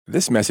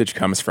This message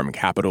comes from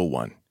Capital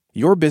One.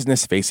 Your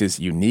business faces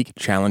unique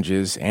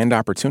challenges and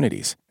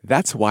opportunities.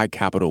 That's why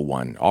Capital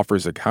One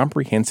offers a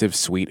comprehensive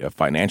suite of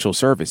financial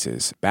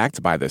services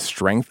backed by the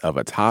strength of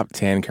a top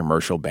 10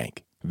 commercial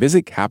bank.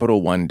 Visit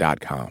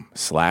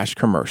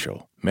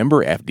CapitalOne.com/commercial.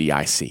 Member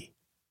FDIC.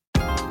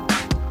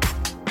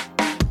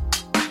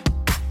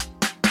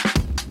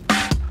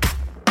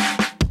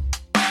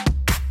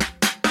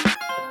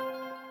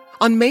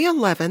 On May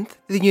 11th,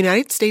 the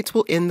United States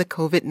will end the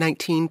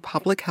COVID-19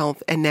 public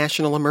health and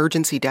national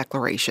emergency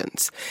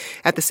declarations.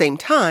 At the same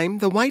time,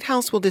 the White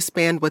House will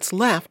disband what's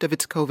left of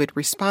its COVID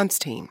response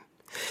team.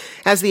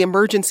 As the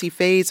emergency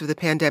phase of the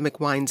pandemic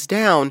winds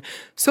down,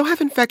 so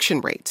have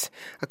infection rates.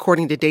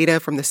 According to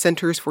data from the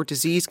Centers for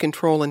Disease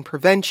Control and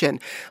Prevention,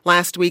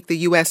 last week the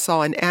U.S.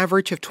 saw an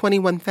average of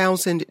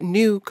 21,000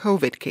 new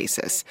COVID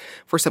cases.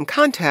 For some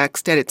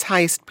context, at its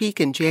highest peak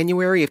in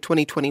January of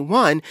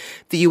 2021,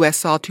 the U.S.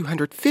 saw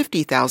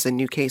 250,000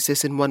 new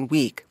cases in 1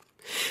 week.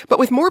 But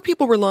with more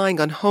people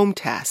relying on home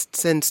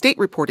tests and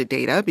state-reported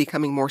data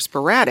becoming more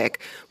sporadic,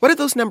 what do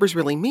those numbers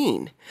really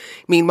mean?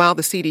 Meanwhile,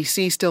 the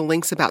CDC still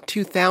links about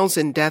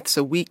 2,000 deaths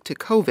a week to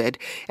COVID,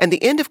 and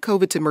the end of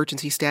COVID's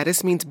emergency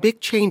status means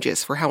big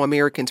changes for how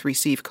Americans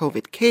receive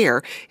COVID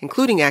care,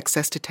 including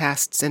access to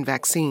tests and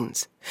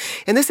vaccines.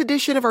 In this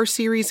edition of our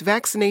series,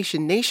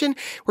 Vaccination Nation,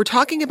 we're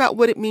talking about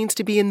what it means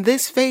to be in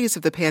this phase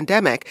of the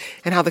pandemic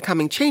and how the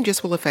coming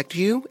changes will affect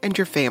you and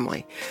your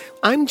family.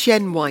 I'm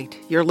Jen White.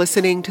 You're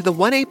listening to the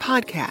 1A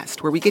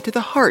podcast, where we get to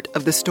the heart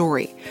of the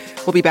story.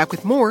 We'll be back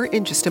with more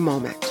in just a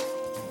moment.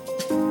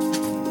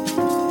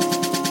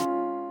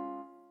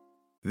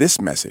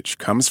 This message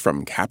comes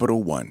from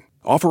Capital One,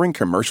 offering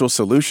commercial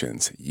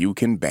solutions you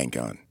can bank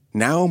on.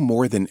 Now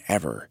more than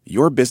ever,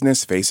 your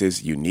business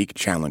faces unique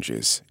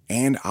challenges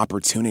and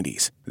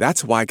opportunities.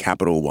 That's why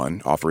Capital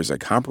One offers a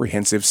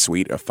comprehensive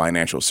suite of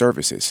financial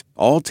services,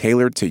 all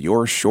tailored to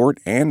your short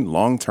and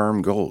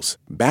long-term goals.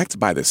 Backed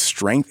by the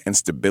strength and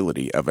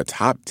stability of a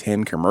top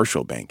 10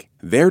 commercial bank,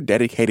 their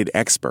dedicated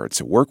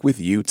experts work with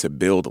you to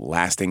build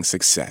lasting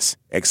success.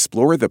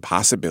 Explore the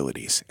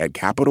possibilities at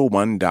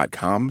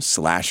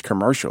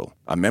CapitalOne.com/commercial,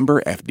 a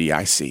member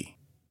FDIC.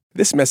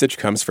 This message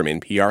comes from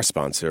NPR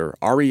sponsor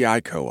REI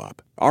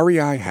Co-op.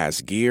 REI has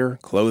gear,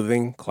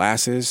 clothing,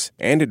 classes,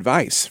 and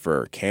advice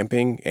for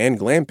camping and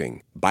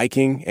glamping,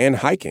 biking and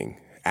hiking,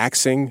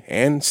 axing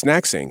and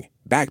snacksing,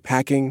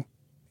 backpacking,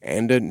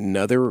 and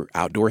another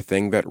outdoor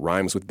thing that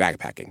rhymes with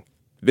backpacking.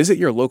 Visit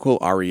your local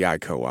REI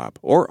Co-op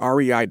or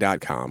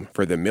rei.com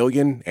for the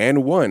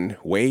 1,000,001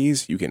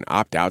 ways you can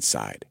opt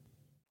outside.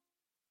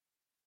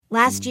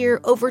 Last year,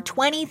 over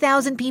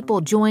 20,000 people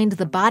joined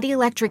the Body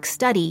Electric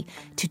study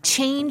to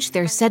change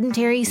their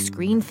sedentary,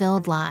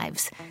 screen-filled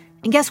lives.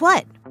 And guess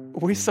what?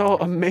 We saw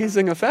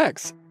amazing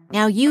effects.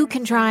 Now you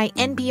can try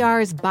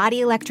NPR's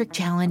Body Electric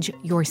Challenge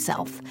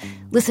yourself.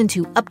 Listen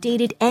to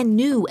updated and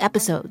new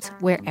episodes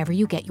wherever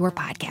you get your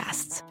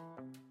podcasts.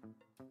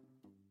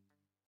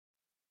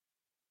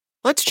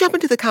 Let's jump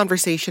into the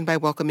conversation by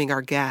welcoming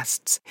our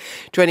guests.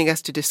 Joining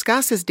us to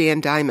discuss is Dan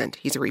Diamond.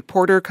 He's a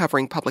reporter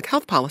covering public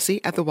health policy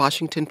at The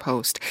Washington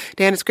Post.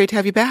 Dan, it's great to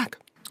have you back.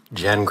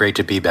 Jen, great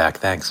to be back.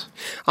 Thanks.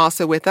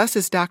 Also with us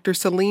is Dr.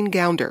 Celine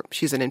Gounder.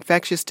 She's an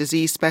infectious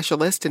disease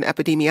specialist and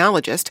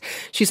epidemiologist.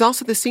 She's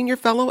also the senior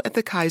fellow at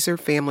the Kaiser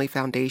Family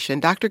Foundation.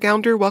 Dr.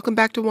 Gounder, welcome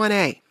back to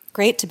 1A.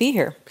 Great to be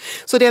here.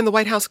 So, Dan, the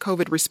White House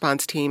COVID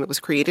response team, it was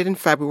created in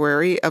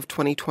February of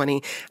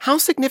 2020. How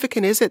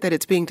significant is it that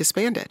it's being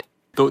disbanded?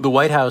 The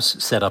White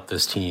House set up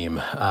this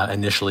team,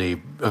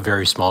 initially a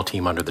very small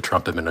team under the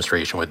Trump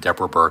administration with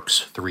Deborah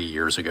Birx 3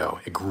 years ago.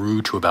 It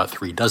grew to about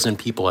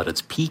 36 people at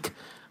its peak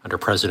under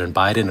President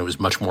Biden. It was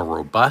much more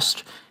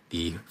robust.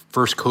 The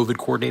first COVID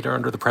coordinator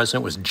under the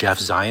president was Jeff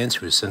Zients,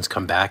 who has since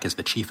come back as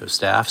the chief of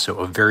staff, so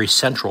a very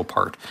central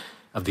part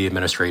of the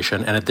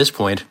administration. And at this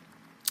point,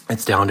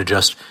 it's down to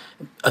just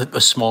a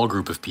small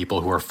group of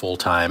people who are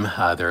full-time.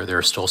 There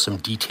are still some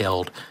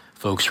detailed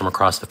folks from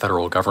across the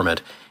federal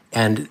government.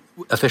 And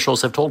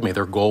officials have told me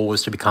their goal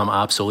was to become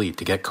obsolete,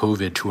 to get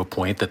COVID to a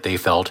point that they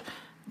felt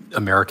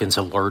Americans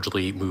have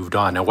largely moved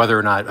on. Now, whether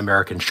or not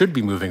Americans should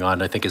be moving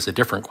on, I think, is a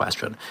different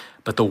question.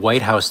 But the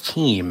White House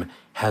team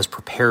has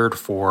prepared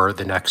for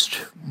the next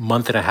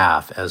month and a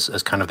half as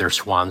kind of their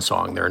swan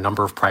song. There are a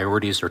number of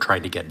priorities they're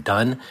trying to get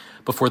done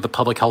before the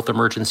public health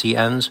emergency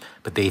ends,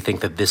 but they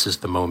think that this is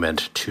the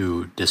moment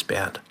to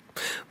disband.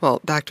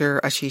 Well,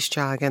 Dr. Ashish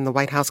Jha, again, the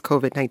White House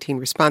COVID-19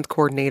 response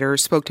coordinator,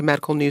 spoke to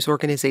medical news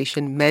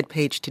organization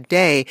MedPage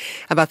today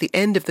about the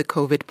end of the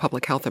COVID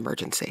public health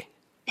emergency.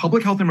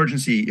 Public health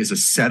emergency is a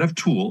set of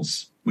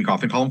tools, we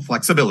often call them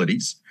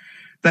flexibilities,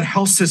 that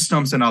health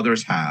systems and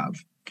others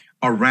have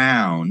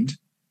around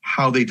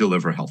how they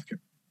deliver healthcare.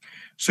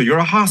 So you're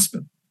a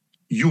hospital.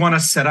 You want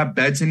to set up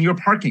beds in your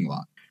parking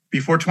lot.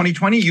 Before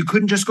 2020, you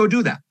couldn't just go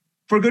do that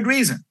for good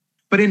reason.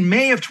 But in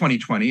May of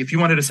 2020, if you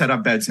wanted to set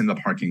up beds in the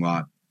parking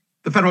lot,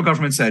 the federal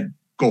government said,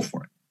 go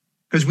for it.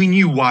 Because we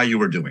knew why you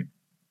were doing it.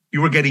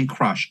 You were getting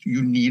crushed.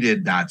 You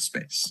needed that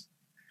space.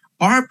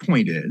 Our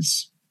point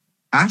is,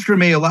 after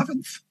May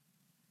 11th,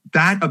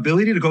 that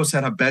ability to go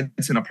set up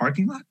beds in a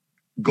parking lot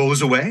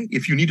goes away.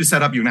 If you need to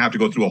set up, you're going to have to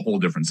go through a whole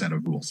different set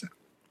of rules.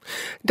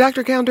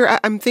 Dr. Gounder,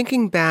 I'm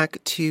thinking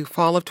back to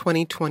fall of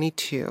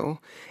 2022,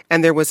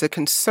 and there was a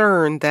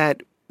concern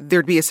that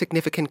there'd be a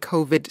significant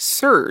COVID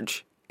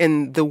surge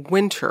in the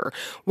winter.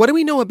 What do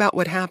we know about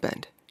what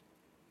happened?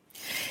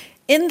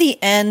 In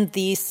the end,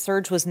 the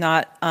surge was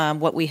not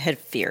what we had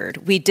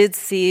feared. We did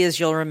see, as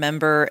you'll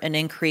remember, an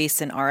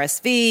increase in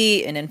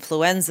RSV and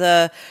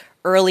influenza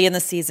early in the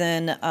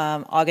season,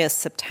 August,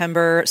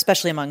 September,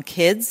 especially among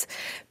kids.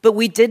 But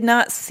we did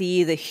not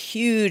see the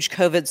huge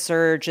COVID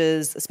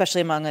surges,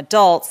 especially among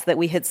adults, that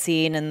we had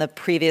seen in the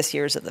previous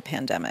years of the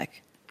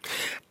pandemic.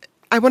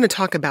 I want to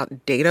talk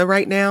about data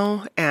right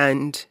now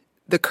and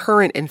the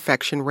current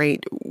infection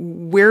rate.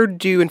 Where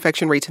do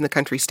infection rates in the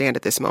country stand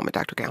at this moment,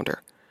 Dr. Gounder?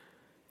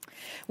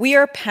 We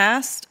are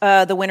past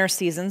the winter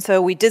season,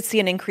 so we did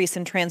see an increase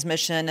in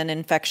transmission and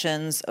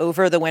infections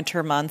over the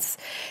winter months.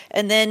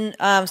 And then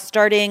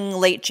starting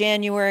late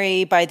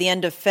January, by the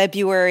end of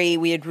February,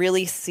 we had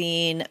really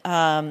seen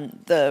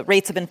the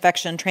rates of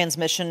infection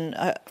transmission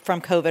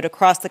from COVID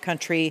across the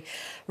country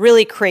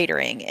really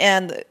cratering.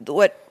 And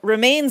what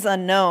remains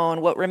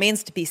unknown, what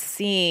remains to be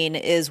seen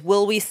is,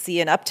 will we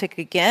see an uptick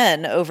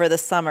again over the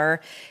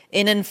summer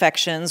in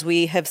infections?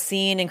 We have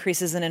seen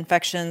increases in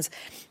infections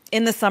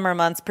in the summer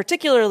months,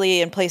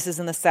 particularly in places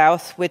in the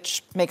South,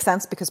 which makes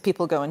sense because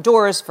people go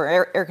indoors for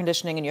air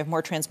conditioning and you have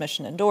more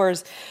transmission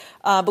indoors.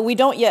 But we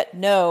don't yet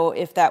know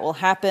if that will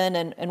happen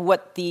and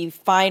what the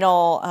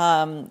final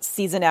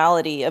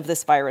seasonality of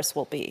this virus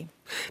will be.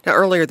 Now,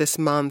 earlier this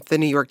month, the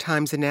New York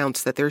Times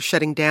announced that they're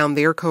shutting down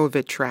their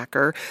COVID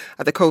tracker.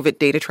 The COVID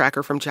data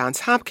tracker from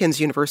Johns Hopkins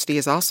University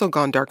has also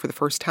gone dark for the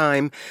first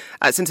time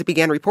since it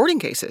began reporting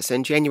cases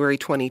in January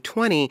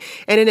 2020.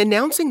 And in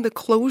announcing the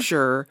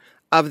closure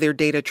of their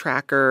data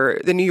tracker,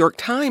 the New York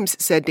Times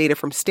said data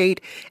from state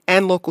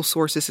and local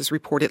sources is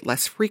reported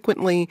less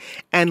frequently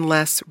and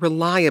less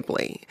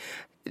reliably.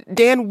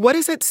 Dan, what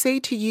does that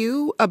say to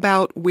you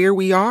about where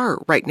we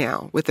are right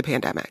now with the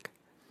pandemic?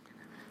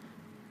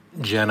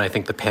 Jen, I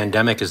think the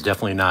pandemic is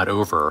definitely not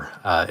over.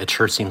 It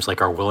sure seems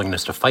like our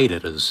willingness to fight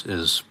it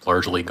is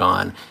largely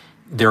gone.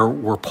 There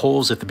were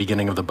polls at the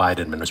beginning of the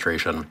Biden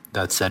administration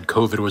that said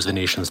COVID was the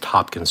nation's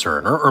top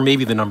concern, or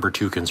maybe the number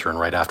 2 concern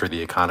right after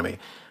the economy.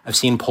 I've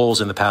seen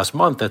polls in the past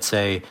month that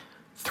say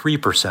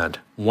 3%,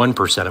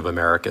 1% of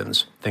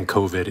Americans think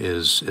COVID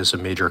is a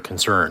major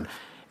concern.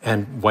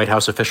 And White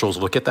House officials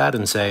look at that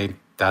and say,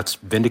 that's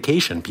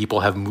vindication. People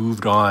have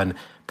moved on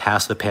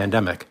past the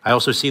pandemic. I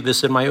also see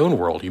this in my own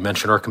world. You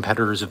mentioned our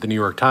competitors at the New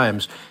York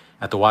Times.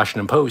 At the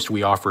Washington Post,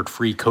 we offered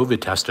free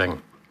COVID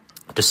testing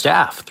to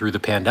staff through the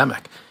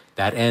pandemic.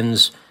 That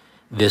ends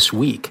this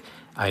week.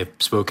 I've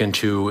spoken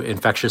to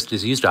infectious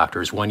disease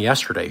doctors, one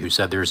yesterday, who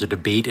said there's a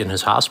debate in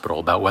his hospital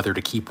about whether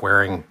to keep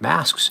wearing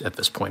masks at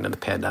this point in the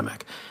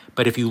pandemic.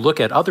 But if you look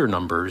at other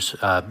numbers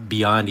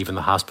beyond even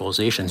the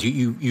hospitalizations,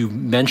 you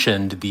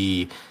mentioned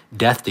the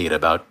death data,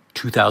 about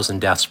 2,000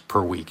 deaths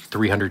per week,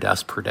 300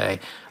 deaths per day.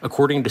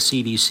 According to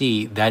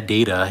CDC, that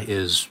data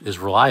is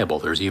reliable.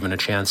 There's even a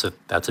chance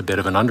that that's a bit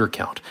of an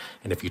undercount.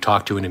 And if you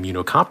talk to an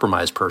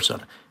immunocompromised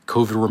person,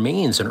 COVID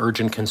remains an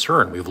urgent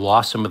concern. We've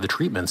lost some of the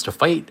treatments to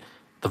fight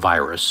the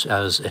virus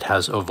as it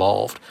has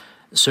evolved.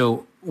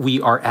 So we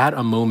are at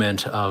a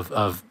moment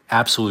of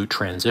absolute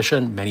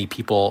transition. Many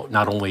people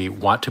not only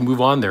want to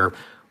move on, they're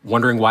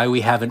wondering why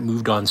we haven't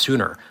moved on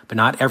sooner. But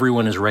not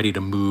everyone is ready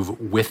to move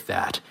with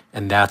that.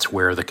 And that's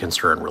where the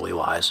concern really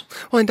lies.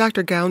 Well, and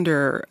Dr.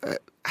 Gounder,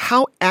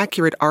 how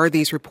accurate are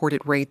these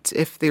reported rates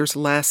if there's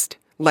less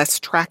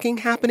tracking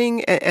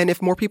happening, and if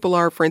more people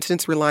are, for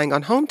instance, relying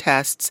on home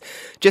tests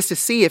just to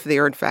see if they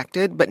are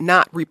infected, but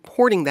not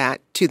reporting that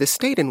to the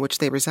state in which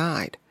they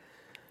reside?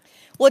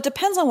 Well, it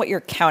depends on what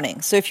you're counting.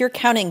 So if you're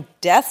counting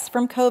deaths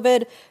from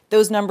COVID,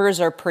 those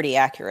numbers are pretty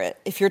accurate.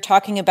 If you're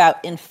talking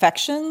about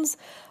infections,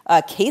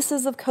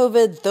 cases of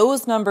COVID,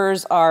 those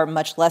numbers are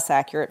much less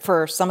accurate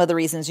for some of the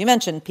reasons you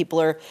mentioned.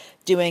 People are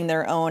doing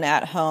their own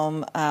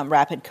at-home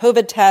rapid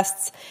COVID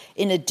tests.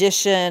 In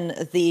addition,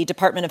 the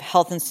Department of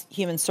Health and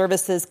Human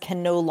Services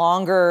can no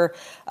longer,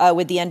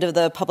 with the end of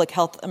the public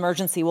health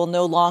emergency, will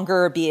no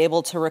longer be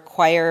able to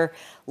require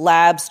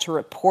labs to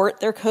report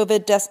their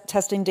COVID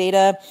testing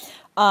data.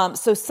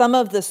 So some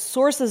of the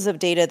sources of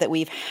data that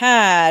we've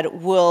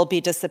had will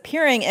be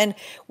disappearing, and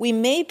we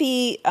may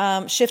be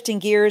shifting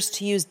gears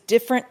to use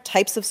different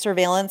types of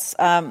surveillance,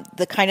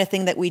 the kind of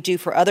thing that we do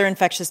for other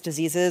infectious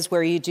diseases,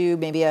 where you do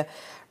maybe a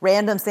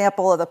random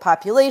sample of the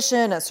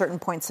population at certain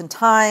points in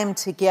time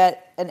to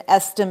get an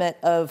estimate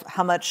of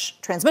how much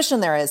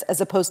transmission there is,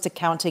 as opposed to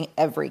counting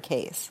every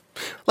case.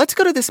 Let's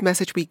go to this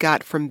message we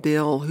got from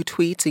Bill, who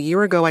tweets, "A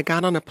year ago, I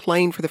got on a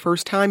plane for the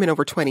first time in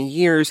over 20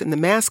 years, and the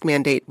mask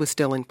mandate was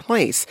still in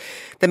place.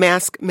 The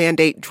mask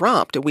mandate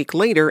dropped a week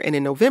later, and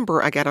in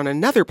November, I got on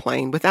another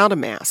plane without a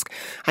mask.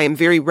 I am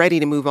very ready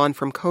to move on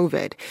from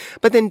COVID."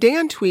 But then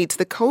Dan tweets,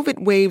 "The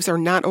COVID waves are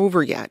not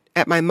over yet.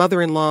 At my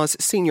mother-in-law's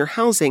senior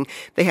housing,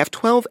 they have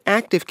 12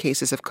 active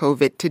cases of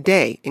COVID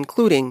today,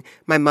 including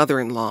my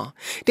mother-in-law."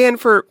 Dan,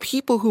 for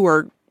people who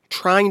are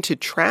trying to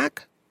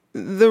track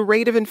the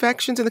rate of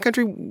infections in the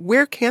country,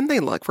 where can they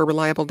look for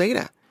reliable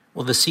data?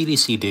 Well, the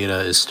CDC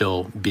data is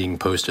still being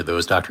posted, though,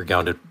 as Dr.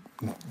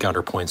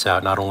 Gounder points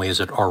out. Not only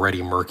is it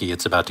already murky,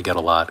 it's about to get a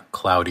lot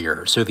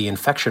cloudier. So the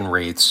infection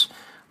rates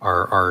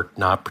are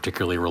not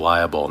particularly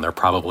reliable, and they're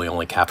probably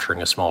only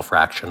capturing a small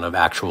fraction of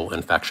actual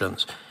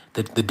infections.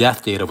 The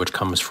death data, which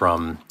comes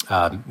from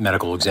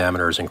medical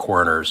examiners and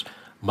coroners,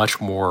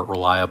 much more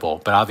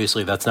reliable. But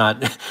obviously that's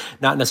not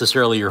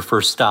necessarily your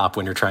first stop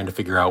when you're trying to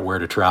figure out where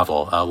to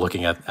travel,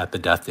 looking at the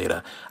death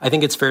data. I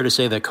think it's fair to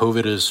say that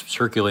COVID is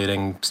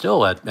circulating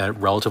still at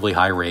relatively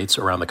high rates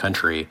around the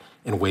country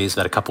in ways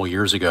that a couple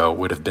years ago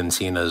would have been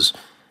seen as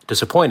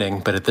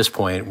disappointing. But at this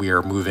point, we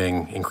are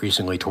moving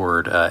increasingly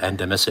toward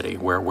endemicity,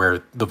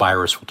 where the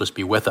virus will just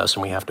be with us,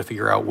 and we have to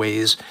figure out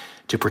ways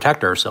to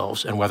protect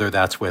ourselves. And whether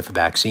that's with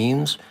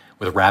vaccines,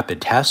 with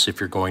rapid tests, if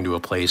you're going to a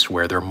place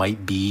where there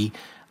might be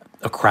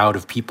a crowd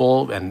of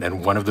people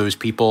and one of those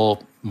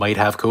people might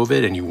have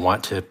COVID and you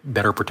want to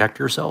better protect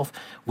yourself,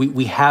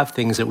 we have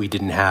things that we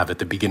didn't have at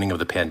the beginning of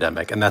the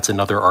pandemic. And that's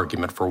another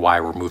argument for why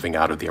we're moving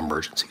out of the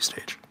emergency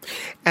stage.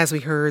 As we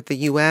heard, the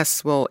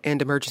U.S. will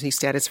end emergency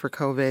status for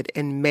COVID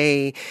in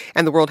May,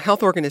 and the World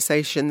Health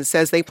Organization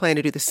says they plan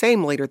to do the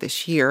same later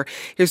this year.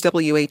 Here's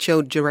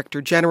WHO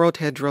Director General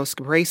Tedros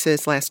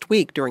Ghebreyesus last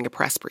week during a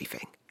press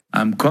briefing.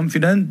 I'm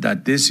confident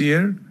that this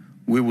year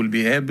we will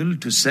be able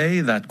to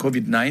say that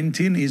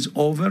COVID-19 is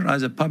over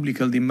as a public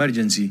health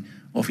emergency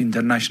of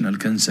international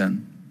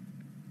concern.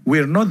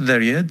 We're not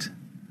there yet.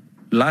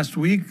 Last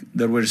week,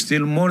 there were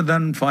still more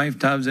than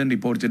 5,000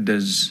 reported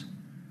deaths.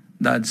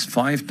 That's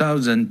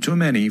 5,000 too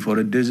many for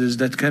a disease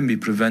that can be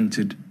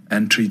prevented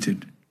and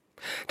treated.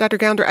 Dr.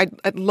 Gounder,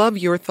 I'd love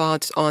your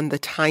thoughts on the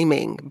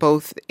timing,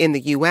 both in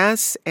the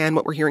U.S. and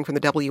what we're hearing from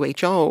the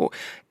WHO,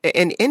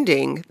 in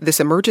ending this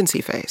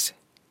emergency phase.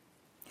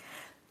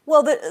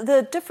 Well,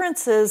 the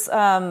difference is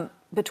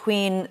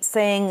between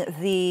saying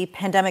the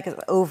pandemic is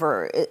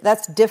over.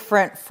 That's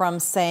different from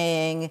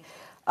saying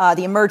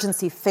the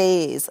emergency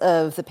phase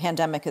of the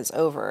pandemic is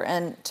over.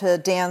 And to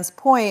Dan's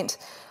point,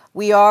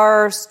 we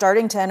are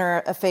starting to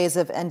enter a phase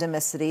of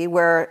endemicity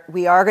where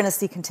we are going to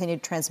see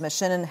continued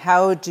transmission. And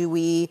how do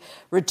we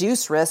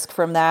reduce risk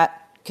from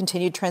that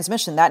continued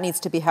transmission? That needs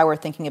to be how we're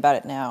thinking about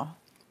it now.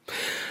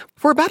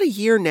 For about a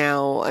year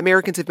now,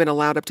 Americans have been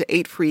allowed up to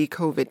 8 free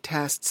COVID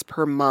tests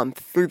per month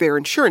through their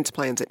insurance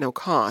plans at no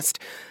cost.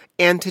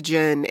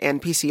 Antigen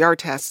and PCR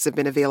tests have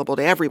been available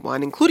to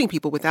everyone, including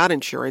people without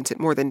insurance, at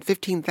more than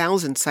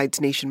 15,000 sites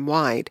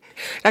nationwide.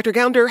 Dr.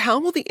 Gounder, how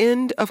will the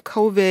end of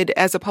COVID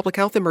as a public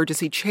health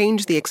emergency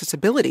change the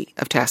accessibility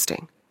of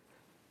testing?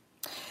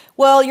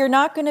 Well, you're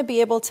not going to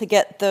be able to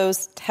get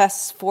those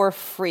tests for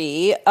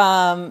free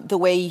the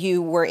way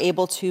you were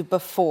able to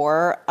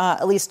before,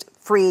 at least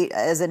free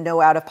as in no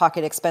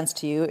out-of-pocket expense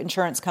to you.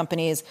 Insurance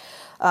companies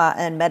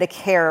and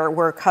Medicare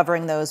were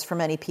covering those for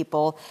many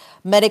people.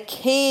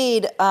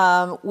 Medicaid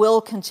will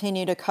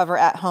continue to cover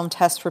at-home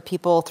tests for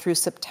people through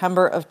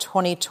September of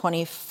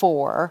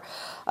 2024.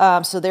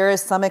 So there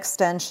is some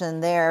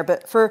extension there.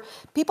 But for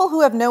people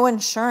who have no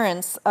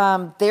insurance,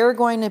 they're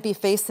going to be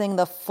facing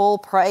the full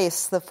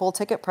price, the full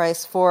ticket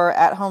price for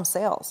at-home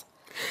sales.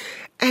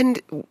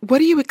 And what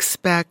do you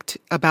expect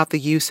about the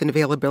use and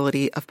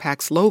availability of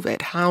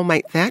Paxlovid? How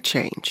might that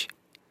change?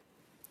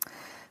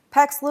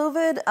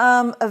 Paxlovid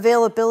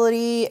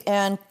availability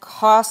and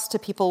cost to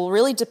people will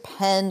really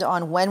depend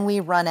on when we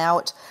run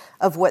out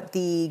of what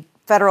the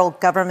federal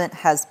government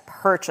has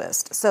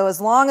purchased. So as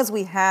long as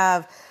we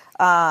have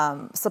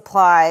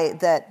supply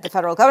that the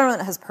federal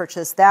government has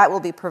purchased, that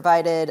will be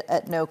provided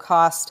at no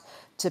cost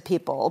to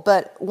people.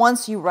 But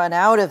once you run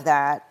out of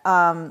that,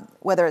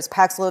 whether it's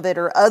Paxlovid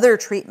or other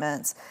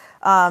treatments,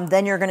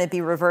 then you're going to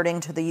be reverting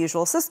to the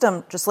usual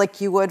system, just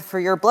like you would for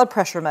your blood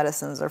pressure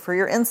medicines or for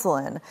your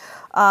insulin,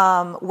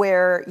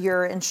 where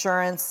your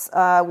insurance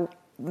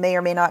may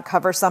or may not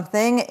cover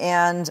something.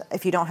 And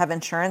if you don't have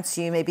insurance,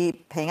 you may be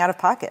paying out of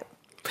pocket.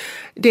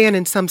 Dan,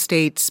 in some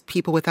states,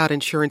 people without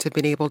insurance have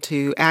been able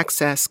to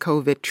access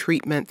COVID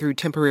treatment through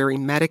temporary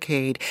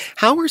Medicaid.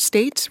 How are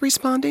states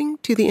responding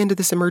to the end of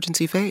this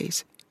emergency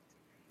phase?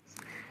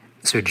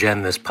 So,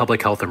 Jen, this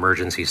public health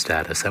emergency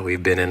status that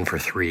we've been in for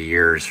 3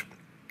 years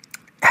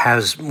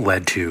has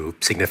led to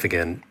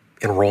significant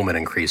enrollment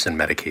increase in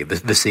Medicaid,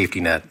 the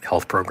safety net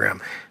health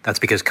program. That's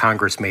because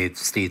Congress made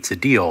states a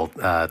deal.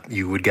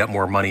 You would get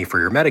more money for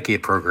your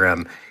Medicaid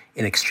program.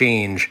 In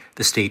exchange,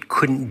 the state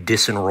couldn't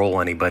disenroll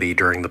anybody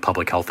during the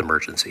public health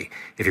emergency.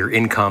 If your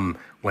income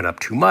went up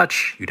too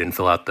much, you didn't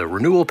fill out the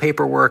renewal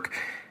paperwork,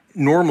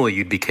 normally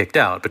you'd be kicked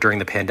out. But during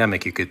the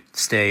pandemic, you could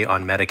stay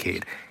on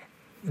Medicaid.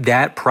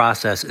 that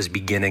process is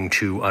beginning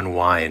to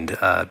unwind.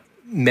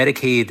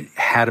 Medicaid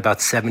had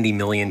about 70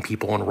 million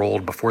people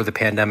enrolled before the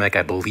pandemic.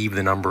 I believe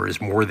the number is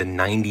more than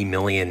 90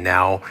 million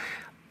now.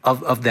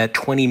 Of that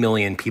 20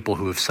 million people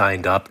who have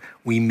signed up,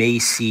 we may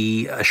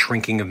see a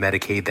shrinking of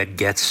Medicaid that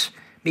gets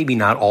maybe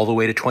not all the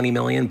way to 20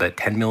 million, but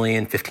 10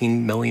 million,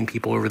 15 million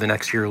people over the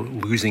next year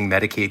losing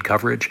Medicaid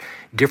coverage.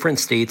 Different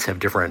states have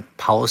different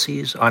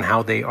policies on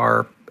how they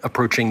are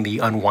approaching the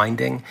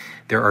unwinding.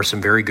 There are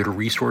some very good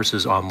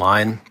resources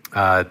online.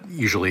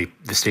 Usually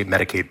the state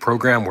Medicaid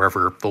program,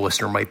 wherever the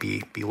listener might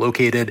be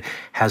located,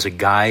 has a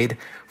guide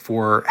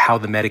for how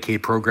the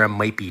Medicaid program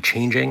might be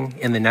changing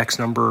in the next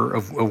number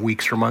of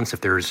weeks or months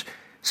if there's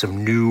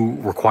some new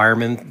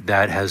requirement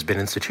that has been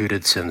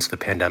instituted since the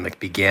pandemic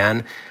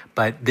began.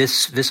 But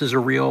this is a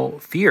real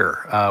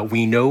fear.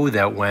 We know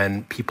that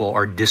when people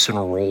are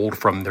disenrolled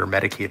from their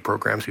Medicaid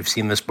programs, we've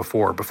seen this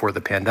before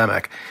the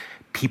pandemic,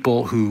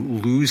 people who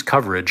lose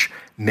coverage,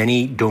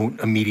 many don't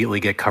immediately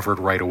get covered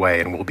right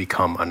away and will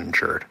become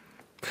uninsured.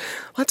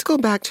 Let's go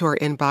back to our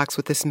inbox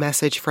with this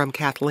message from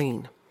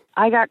Kathleen.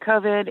 I got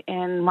COVID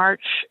in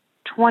March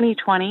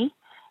 2020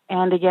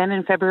 and again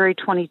in February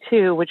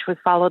 22, which was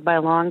followed by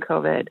long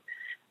COVID.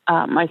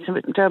 My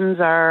symptoms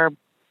are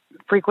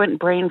frequent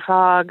brain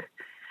fog,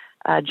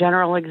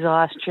 general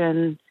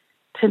exhaustion,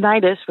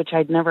 tinnitus, which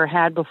I'd never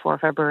had before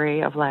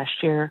February of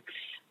last year,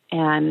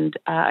 and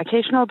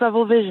occasional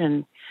double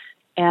vision.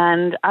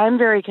 And I'm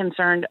very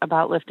concerned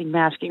about lifting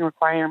masking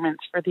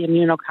requirements for the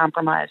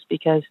immunocompromised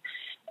because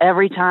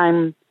every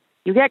time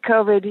you get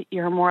COVID,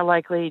 you're more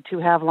likely to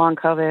have long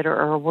COVID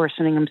or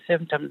worsening of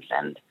symptoms.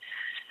 And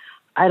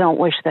I don't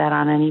wish that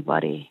on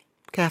anybody.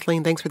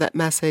 Kathleen, thanks for that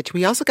message.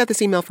 We also got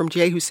this email from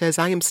Jay who says,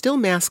 I am still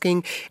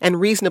masking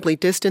and reasonably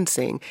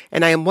distancing,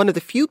 and I am one of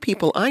the few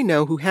people I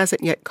know who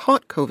hasn't yet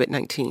caught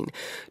COVID-19.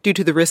 Due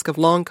to the risk of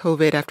long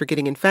COVID after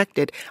getting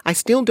infected, I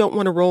still don't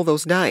want to roll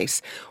those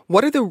dice.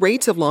 What are the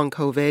rates of long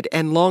COVID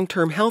and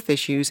long-term health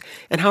issues,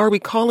 and how are we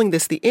calling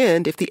this the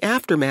end if the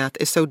aftermath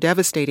is so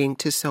devastating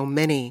to so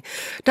many?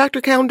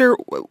 Dr. Kaunder,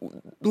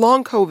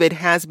 long COVID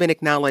has been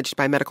acknowledged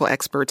by medical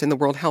experts in the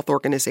World Health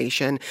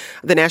Organization.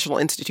 The National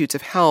Institutes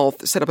of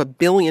Health set up a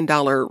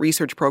billion-dollar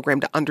research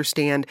program to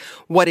understand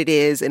what it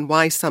is and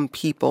why some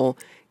people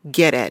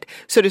get it.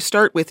 So to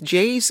start with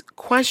Jay's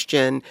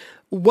question,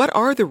 what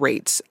are the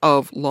rates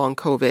of long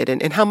COVID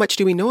and how much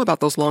do we know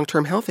about those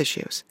long-term health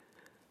issues?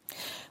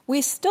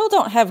 We still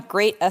don't have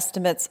great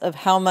estimates of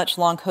how much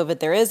long COVID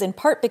there is, in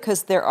part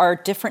because there are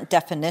different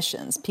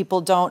definitions.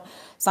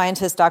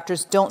 Scientists,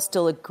 doctors don't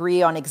still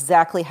agree on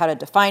exactly how to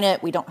define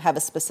it. We don't have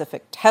a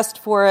specific test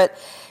for it.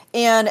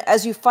 And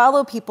as you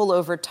follow people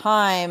over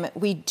time,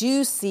 we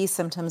do see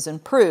symptoms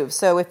improve.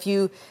 So if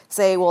you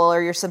say, well,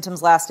 are your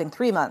symptoms lasting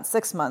 3 months,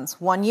 6 months,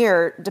 1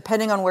 year,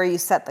 depending on where you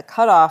set the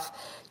cutoff,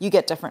 you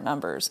get different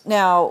numbers.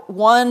 Now,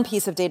 one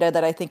piece of data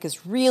that I think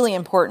is really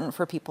important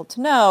for people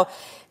to know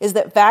is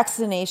that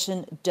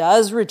vaccination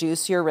does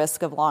reduce your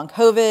risk of long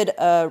COVID.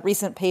 A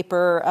recent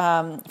paper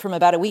from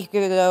about a week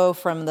ago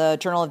from the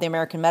Journal of the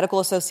American Medical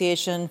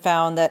Association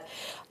found that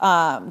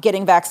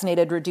getting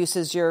vaccinated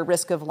reduces your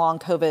risk of long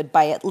COVID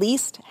by at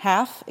least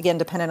half, again,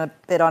 depending a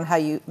bit on how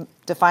you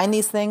define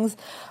these things.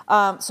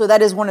 So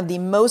that is one of the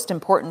most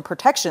important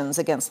protections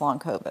against long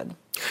COVID.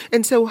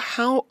 And so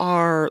how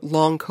are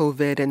long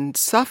COVID and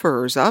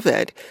sufferers of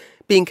it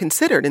being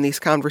considered in these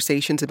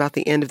conversations about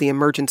the end of the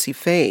emergency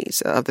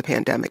phase of the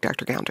pandemic,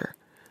 Dr. Kaunder?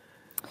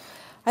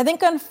 I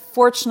think,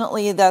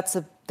 unfortunately,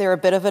 they're a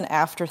bit of an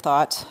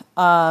afterthought.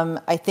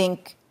 I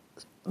think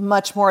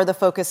much more the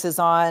focus is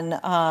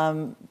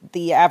on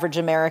the average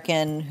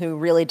American who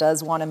really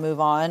does want to move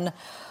on,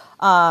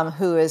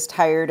 who is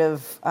tired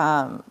of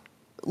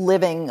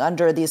living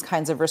under these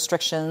kinds of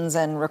restrictions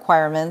and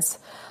requirements.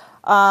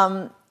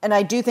 And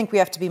I do think we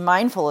have to be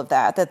mindful of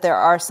that there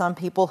are some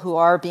people who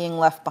are being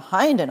left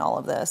behind in all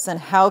of this. And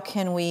how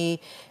can we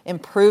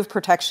improve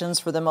protections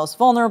for the most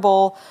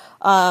vulnerable?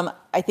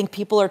 I think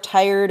people are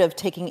tired of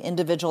taking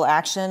individual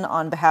action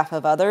on behalf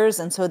of others.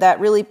 And so that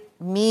really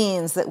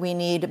means that we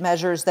need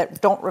measures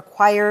that don't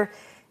require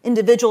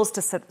individuals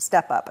to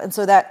step up. And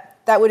so that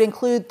would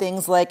include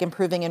things like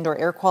improving indoor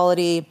air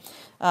quality,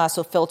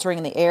 so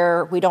filtering the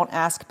air. We don't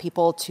ask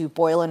people to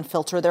boil and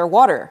filter their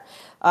water.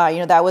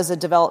 That was a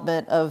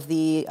development of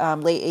the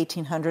late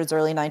 1800s,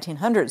 early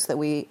 1900s that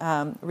we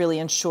really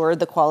ensured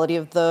the quality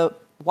of the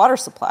water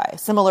supply.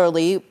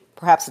 Similarly,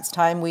 perhaps it's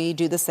time we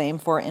do the same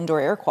for indoor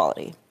air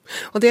quality.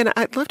 Well, Dan,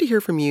 I'd love to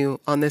hear from you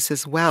on this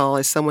as well,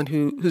 as someone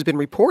who's been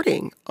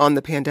reporting on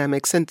the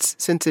pandemic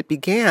since it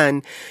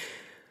began.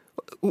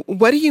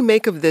 What do you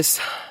make of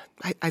this?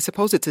 I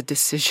suppose it's a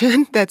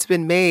decision that's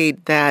been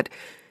made that,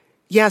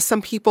 yes,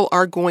 some people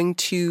are going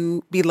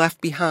to be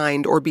left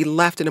behind or be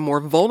left in a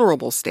more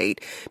vulnerable state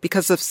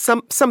because of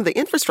some of the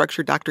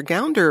infrastructure Dr.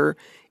 Kaunder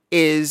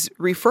is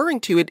referring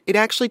to. It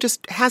actually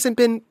just hasn't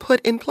been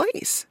put in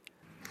place.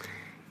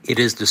 It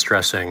is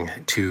distressing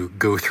to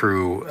go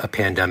through a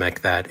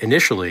pandemic that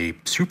initially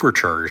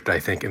supercharged, I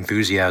think,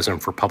 enthusiasm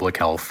for public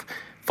health,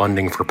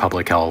 funding for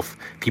public health,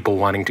 people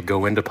wanting to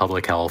go into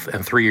public health,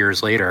 and 3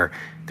 years later,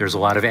 there's a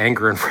lot of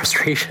anger and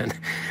frustration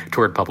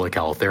toward public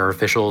health. There are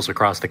officials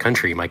across the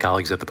country, my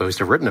colleagues at the Post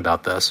have written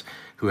about this,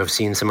 who have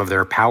seen some of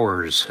their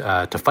powers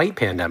to fight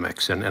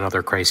pandemics and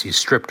other crises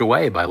stripped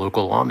away by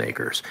local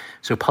lawmakers.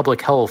 So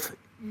public health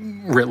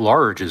writ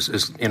large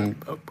is in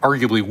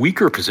arguably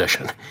weaker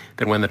position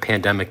than when the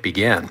pandemic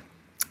began.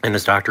 And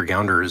as Dr.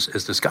 Gounder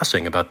is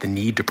discussing about the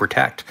need to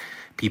protect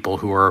people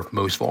who are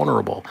most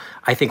vulnerable,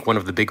 I think one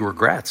of the big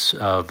regrets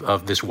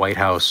of this White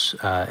House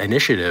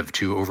initiative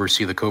to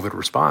oversee the COVID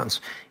response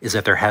is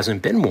that there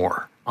hasn't been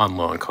more on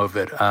long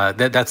COVID.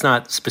 That's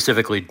not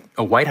specifically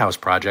a White House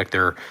project.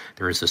 There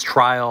is this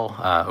trial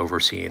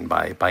overseen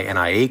by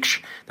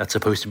NIH that's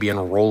supposed to be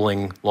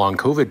enrolling long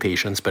COVID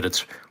patients, but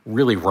it's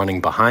really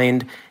running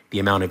behind. The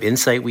amount of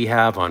insight we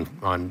have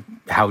on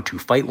how to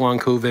fight long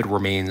COVID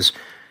remains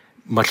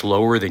much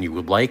lower than you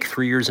would like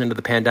 3 years into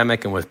the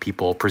pandemic and with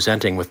people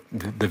presenting with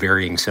the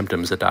varying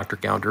symptoms that Dr.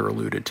 Gounder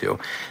alluded to.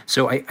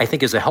 So I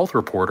think as a health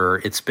reporter,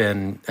 it's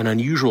been an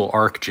unusual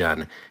arc,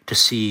 Jen, to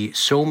see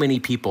so many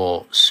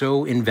people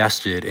so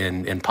invested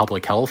in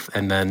public health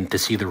and then to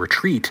see the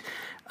retreat.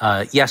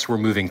 Yes, we're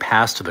moving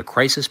past the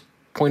crisis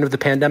point of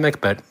the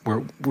pandemic, but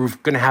we're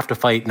going to have to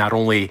fight not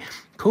only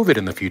COVID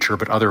in the future,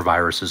 but other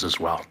viruses as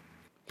well.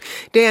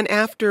 Dan,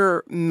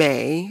 after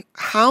May,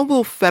 how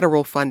will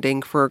federal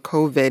funding for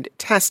COVID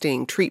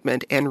testing,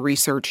 treatment, and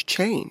research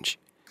change?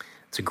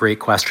 It's a great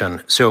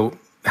question. So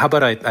how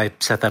about I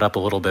set that up a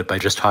little bit by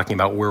just talking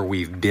about where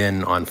we've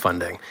been on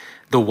funding.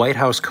 The White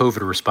House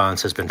COVID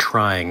response has been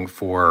trying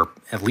for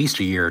at least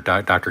a year,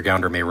 Dr.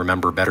 Gounder may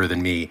remember better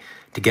than me,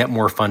 to get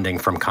more funding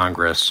from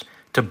Congress,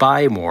 to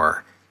buy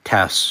more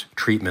tests,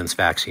 treatments,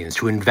 vaccines,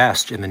 to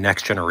invest in the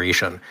next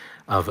generation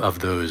of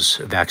those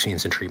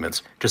vaccines and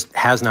treatments. Just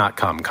has not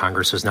come.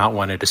 Congress has not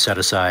wanted to set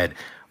aside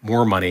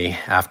more money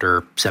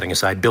after setting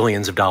aside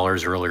billions of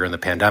dollars earlier in the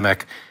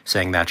pandemic,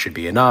 saying that should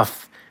be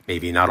enough.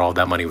 Maybe not all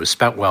that money was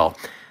spent well.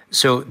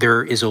 So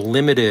there is a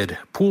limited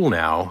pool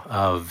now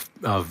of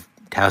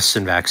tests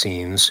and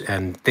vaccines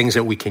and things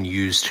that we can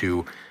use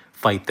to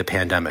fight the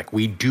pandemic.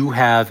 We do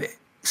have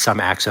some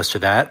access to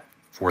that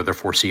for the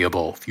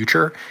foreseeable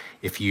future.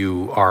 If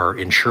you are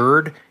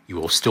insured, you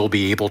will still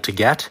be able to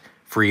get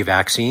free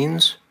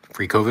vaccines,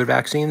 free COVID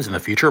vaccines in the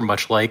future,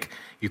 much like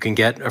you can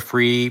get a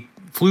free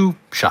flu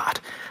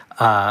shot.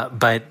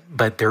 But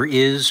there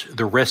is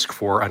the risk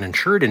for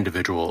uninsured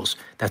individuals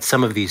that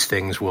some of these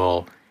things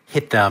will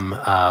hit them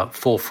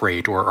full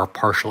freight or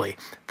partially.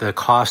 The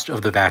cost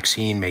of the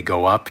vaccine may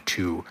go up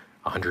to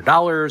 $100,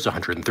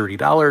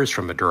 $130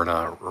 from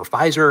Moderna or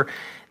Pfizer.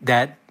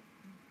 That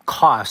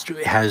cost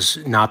has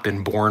not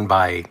been borne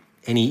by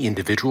any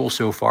individual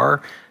so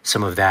far.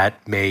 Some of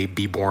that may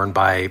be borne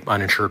by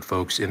uninsured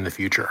folks in the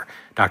future.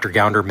 Dr.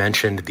 Gounder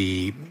mentioned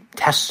the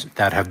tests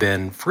that have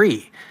been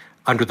free.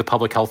 Under the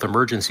public health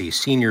emergency,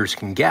 seniors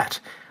can get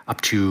up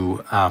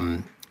to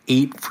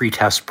 8 free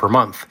tests per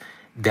month.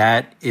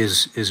 That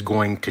is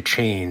going to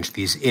change.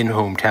 These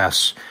in-home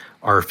tests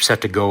are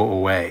set to go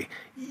away.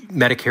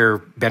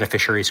 Medicare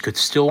beneficiaries could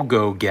still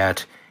go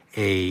get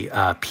a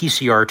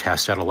PCR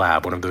test at a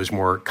lab, one of those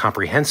more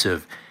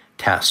comprehensive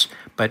tests.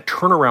 But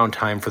turnaround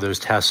time for those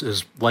tests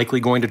is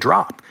likely going to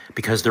drop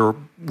because there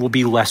will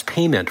be less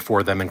payment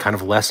for them and kind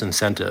of less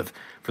incentive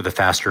for the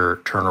faster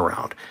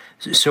turnaround.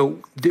 So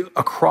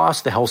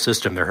across the health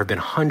system, there have been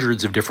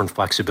hundreds of different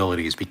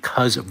flexibilities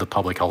because of the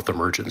public health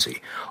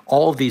emergency.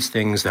 All of these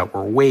things that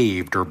were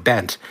waived or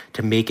bent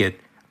to make it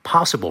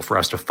possible for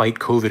us to fight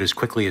COVID as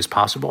quickly as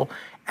possible,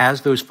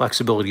 as those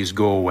flexibilities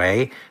go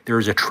away, there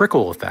is a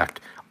trickle effect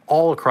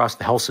all across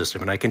the health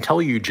system. And I can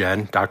tell you,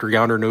 Jen, Dr.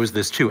 Gounder knows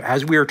this too,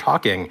 as we are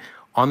talking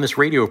on this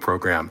radio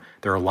program,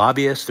 there are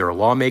lobbyists, there are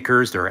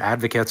lawmakers, there are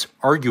advocates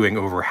arguing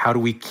over how do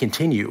we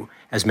continue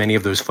as many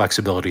of those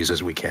flexibilities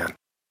as we can.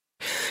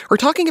 We're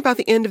talking about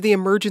the end of the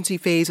emergency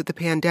phase of the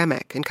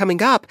pandemic. And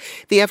coming up,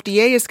 the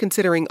FDA is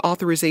considering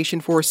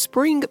authorization for a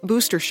spring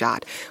booster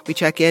shot. We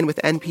check in with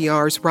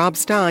NPR's Rob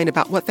Stein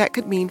about what that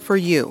could mean for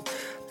you.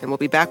 And we'll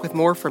be back with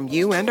more from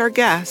you and our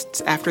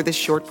guests after this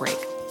short break.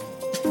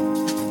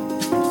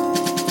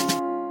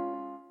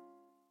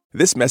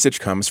 This message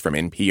comes from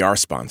NPR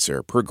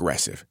sponsor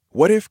Progressive.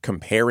 What if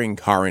comparing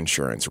car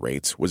insurance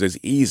rates was as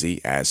easy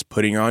as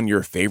putting on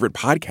your favorite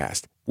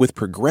podcast? With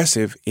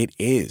Progressive, it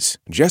is.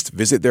 Just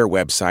visit their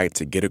website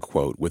to get a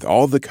quote with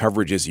all the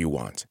coverages you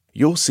want.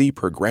 You'll see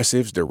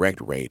Progressive's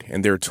direct rate,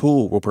 and their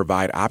tool will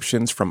provide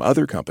options from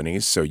other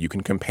companies so you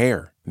can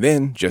compare.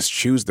 Then just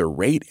choose the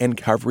rate and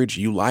coverage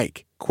you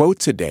like. Quote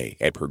today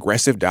at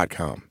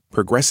Progressive.com.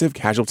 Progressive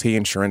Casualty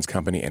Insurance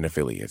Company and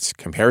Affiliates.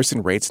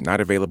 Comparison rates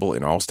not available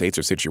in all states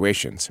or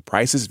situations.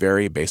 Prices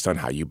vary based on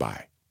how you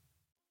buy.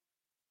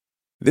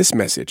 This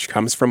message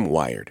comes from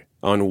Wired.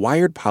 On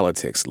Wired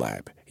Politics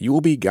Lab, you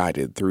will be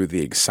guided through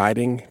the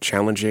exciting,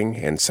 challenging,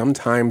 and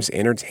sometimes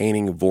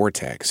entertaining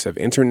vortex of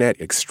internet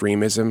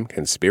extremism,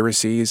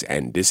 conspiracies,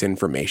 and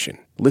disinformation.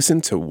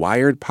 Listen to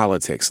Wired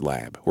Politics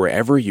Lab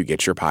wherever you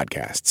get your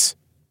podcasts.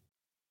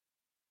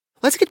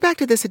 Let's get back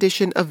to this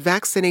edition of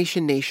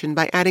Vaccination Nation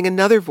by adding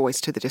another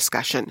voice to the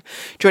discussion.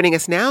 Joining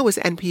us now is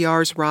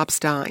NPR's Rob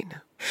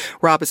Stein.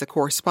 Rob is a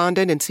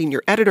correspondent and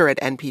senior editor at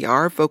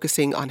NPR,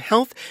 focusing on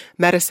health,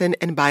 medicine,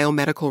 and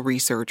biomedical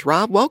research.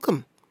 Rob,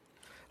 welcome.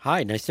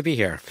 Hi, nice to be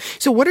here.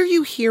 So what are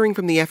you hearing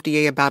from the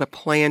FDA about a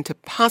plan to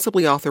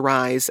possibly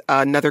authorize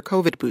another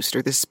COVID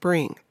booster this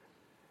spring?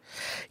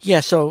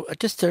 Yeah, so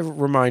just to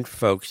remind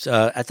folks,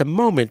 at the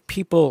moment,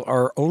 people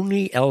are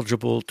only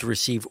eligible to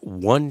receive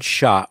one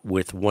shot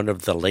with one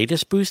of the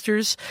latest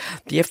boosters.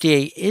 The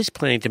FDA is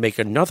planning to make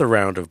another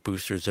round of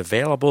boosters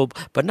available,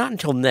 but not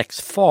until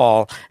next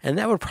fall, and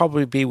that would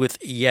probably be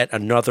with yet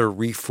another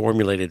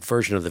reformulated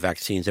version of the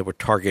vaccines that would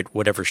target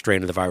whatever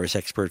strain of the virus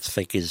experts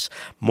think is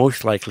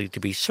most likely to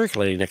be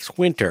circulating next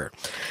winter.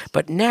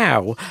 But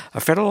now,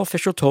 a federal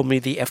official told me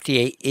the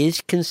FDA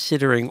is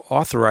considering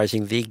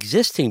authorizing the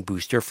existing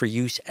booster for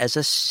use as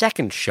a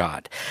second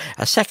shot,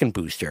 a second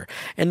booster.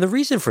 And the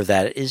reason for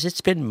that is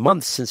it's been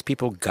months since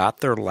people got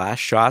their last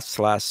shots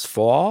last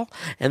fall,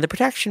 and the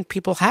protection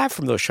people have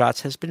from those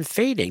shots has been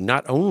fading,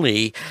 not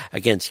only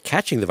against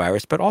catching the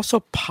virus, but also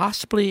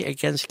possibly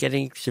against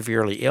getting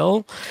severely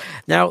ill.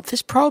 Now,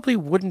 this probably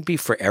wouldn't be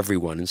for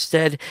everyone.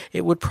 Instead,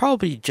 it would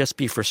probably just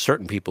be for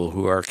certain people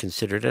who are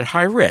considered at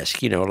high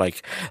risk,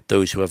 like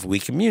those who have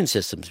weak immune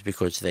systems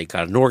because they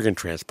got an organ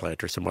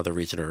transplant or some other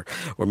reason,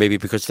 or maybe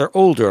because they're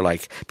older,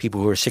 like people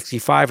who are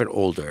 65 and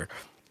older.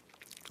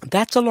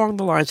 That's along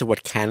the lines of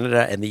what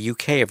Canada and the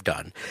UK have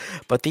done.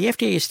 But the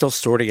FDA is still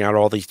sorting out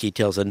all these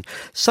details, and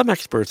some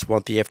experts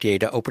want the FDA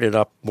to open it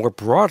up more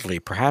broadly,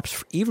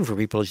 perhaps even for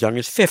people as young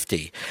as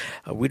 50.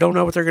 We don't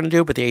know what they're going to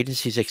do, but the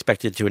agency is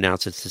expected to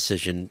announce its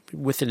decision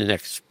within the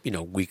next,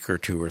 week or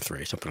two or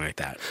three, something like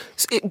that.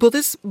 Will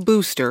this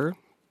booster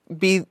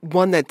be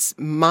one that's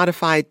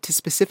modified to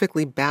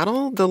specifically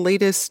battle the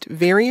latest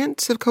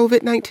variants of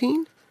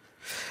COVID-19?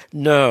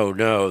 No,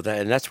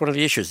 and that's one of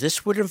the issues.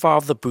 This would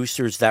involve the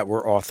boosters that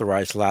were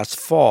authorized last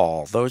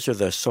fall. Those are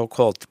the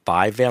so-called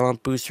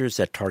bivalent boosters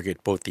that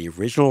target both the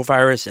original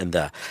virus and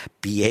the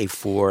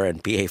BA4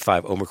 and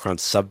BA5 Omicron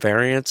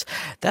subvariants.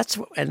 That's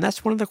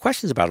one of the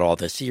questions about all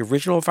this. The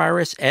original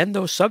virus and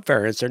those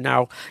subvariants are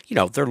now,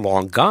 they're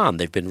long gone.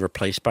 They've been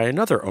replaced by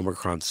another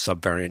Omicron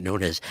subvariant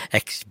known as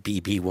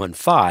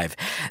XBB.1.5.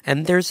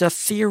 And there's a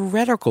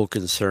theoretical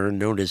concern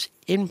known as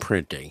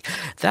imprinting.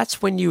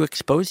 That's when you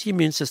expose the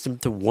immune system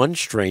to one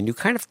strain, you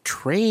kind of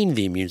train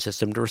the immune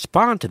system to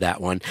respond to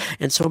that one.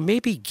 And so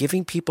maybe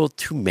giving people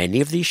too many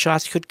of these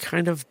shots could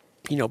kind of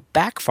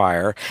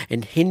backfire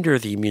and hinder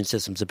the immune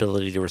system's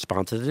ability to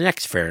respond to the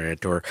next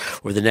variant or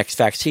the next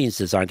vaccines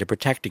designed to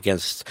protect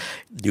against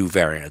new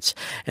variants.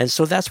 And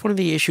so that's one of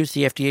the issues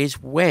the FDA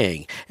is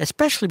weighing,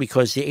 especially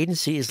because the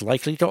agency is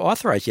likely to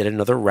authorize yet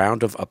another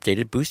round of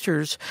updated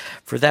boosters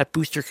for that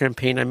booster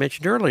campaign I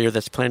mentioned earlier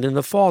that's planned in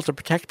the fall to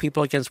protect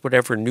people against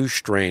whatever new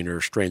strain or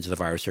strains of the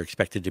virus are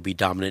expected to be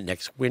dominant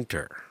next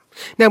winter.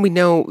 Now, we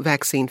know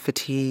vaccine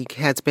fatigue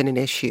has been an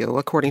issue.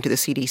 According to the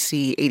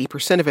CDC,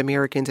 80% of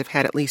Americans have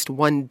had at least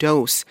one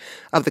dose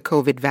of the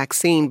COVID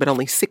vaccine, but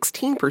only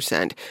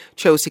 16%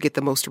 chose to get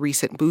the most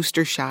recent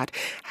booster shot.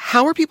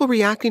 How are people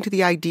reacting to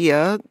the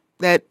idea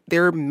that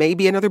there may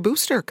be another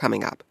booster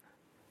coming up?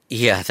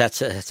 Yeah,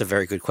 that's a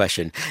very good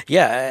question.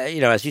 Yeah,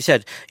 as you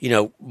said,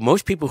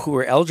 most people who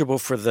were eligible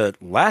for the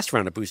last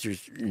round of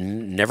boosters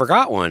never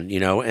got one,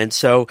 and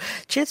so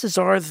chances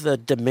are the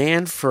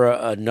demand for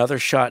another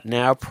shot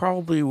now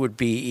probably would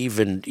be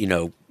even,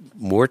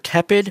 more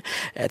tepid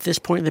at this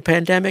point in the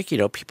pandemic.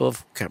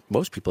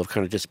 Most people have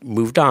kind of just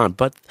moved on.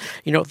 But,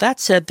 that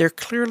said, there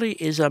clearly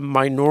is a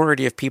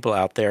minority of people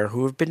out there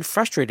who have been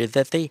frustrated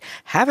that they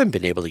haven't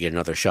been able to get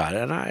another shot.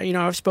 And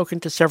I've spoken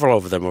to several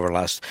of them over the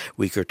last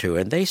week or two,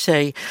 and they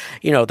say,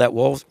 that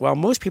while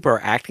most people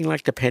are acting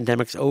like the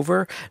pandemic's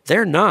over,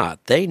 they're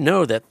not. They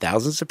know that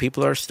thousands of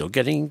people are still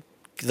getting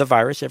the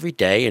virus every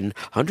day and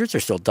hundreds are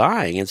still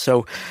dying. And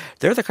so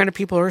they're the kind of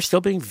people who are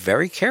still being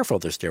very careful.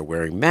 They're still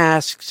wearing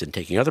masks and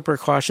taking other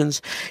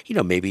precautions,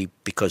 maybe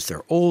because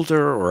they're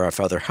older or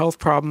have other health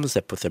problems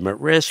that put them at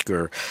risk,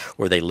 or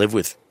they live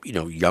with,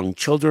 young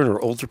children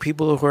or older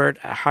people who are at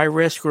high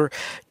risk, or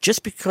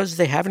just because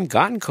they haven't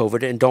gotten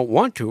COVID and don't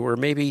want to, or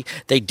maybe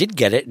they did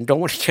get it and don't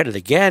want to get it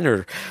again,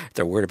 or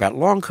they're worried about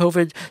long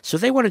COVID. So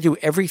they want to do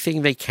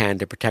everything they can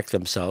to protect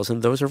themselves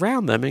and those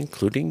around them,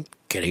 including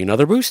getting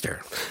another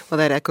booster. Well,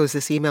 that echoes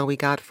this email we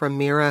got from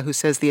Mira, who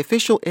says the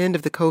official end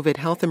of the COVID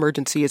health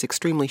emergency is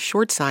extremely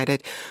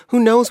short-sighted. Who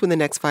knows when the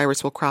next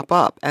virus will crop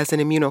up? As an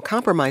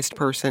immunocompromised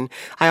person,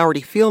 I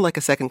already feel like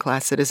a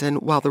second-class citizen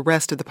while the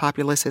rest of the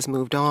populace has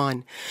moved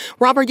on.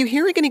 Rob, are you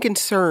hearing any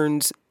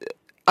concerns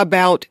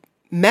about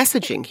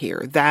messaging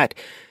here, that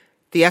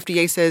the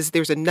FDA says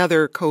there's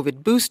another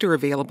COVID booster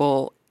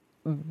available,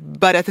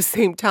 but at the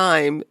same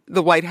time,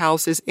 the White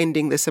House is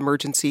ending this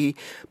emergency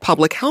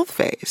public health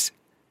phase?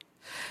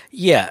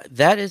 Yeah,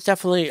 that is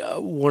definitely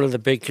one of the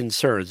big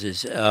concerns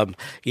is,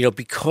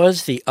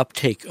 because the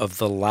uptake of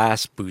the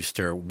last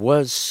booster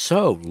was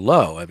so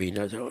low. I mean,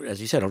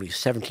 as you said, only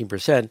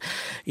 17%,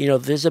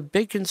 there's a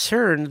big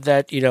concern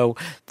that,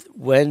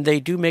 when they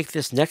do make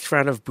this next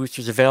round of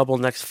boosters available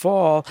next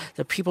fall,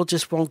 that people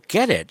just won't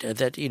get it.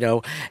 There's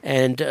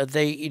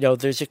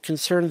a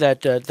concern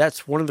that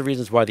that's one of the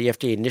reasons why the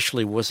FDA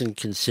initially wasn't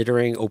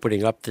considering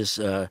opening up this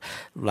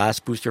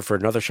last booster for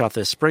another shot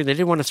this spring. They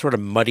didn't want to sort of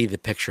muddy the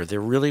picture.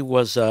 There really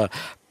was a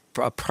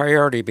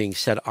priority being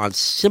set on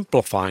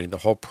simplifying the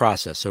whole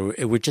process. So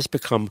it would just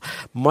become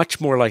much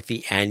more like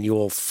the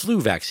annual flu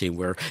vaccine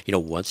where,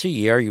 once a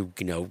year, you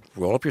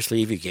roll up your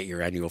sleeve, you get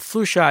your annual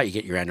flu shot, you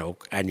get your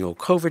annual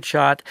COVID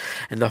shot.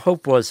 And the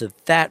hope was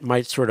that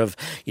might sort of,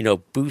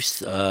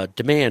 boost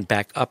demand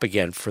back up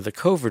again for the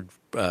COVID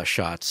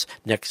shots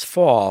next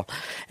fall.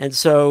 And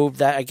so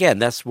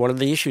that's one of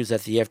the issues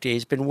that the FDA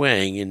has been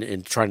weighing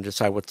in trying to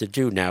decide what to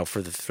do now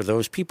for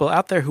those people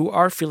out there who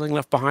are feeling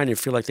left behind and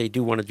feel like they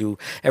do want to do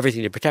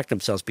everything to protect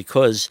themselves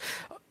because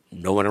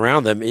no one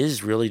around them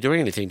is really doing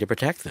anything to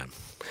protect them.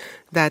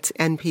 That's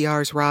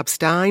NPR's Rob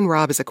Stein.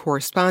 Rob is a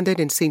correspondent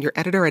and senior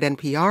editor at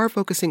NPR,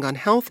 focusing on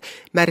health,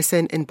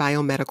 medicine, and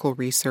biomedical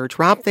research.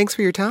 Rob, thanks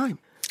for your time.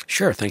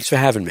 Sure. Thanks for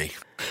having me.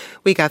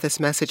 We got this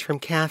message from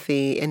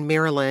Kathy in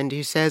Maryland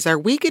who says, are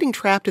we getting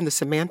trapped in the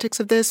semantics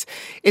of this?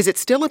 Is it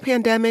still a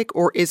pandemic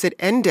or is it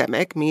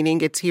endemic,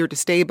 meaning it's here to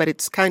stay, but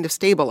it's kind of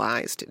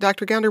stabilized?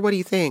 Dr. Gounder, what do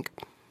you think?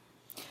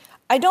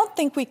 I don't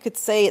think we could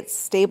say it's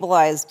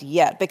stabilized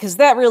yet, because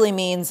that really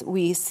means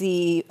we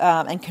see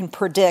and can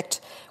predict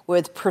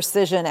with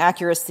precision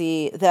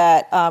accuracy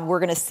that we're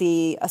going to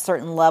see a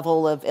certain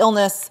level of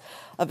illness,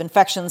 of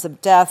infections,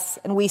 of deaths,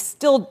 and we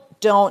still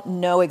don't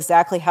know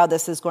exactly how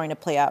this is going to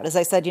play out. As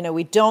I said,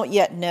 we don't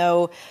yet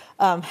know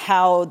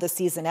how the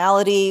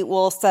seasonality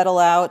will settle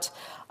out.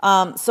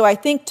 So I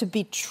think to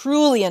be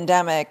truly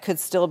endemic could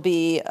still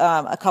be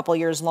a couple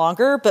years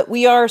longer, but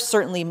we are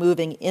certainly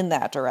moving in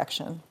that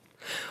direction.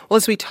 Well,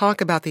 as we talk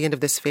about the end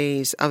of this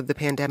phase of the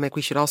pandemic,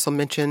 we should also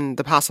mention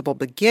the possible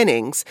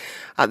beginnings.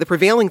 The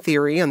prevailing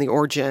theory on the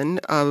origin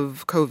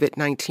of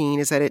COVID-19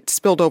 is that it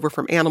spilled over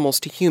from animals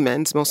to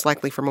humans, most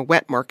likely from a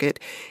wet market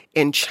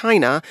in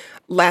China.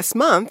 Last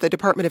month, the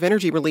Department of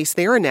Energy released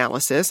their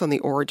analysis on the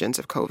origins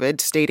of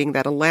COVID, stating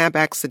that a lab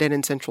accident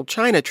in central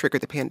China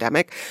triggered the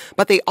pandemic.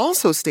 But they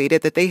also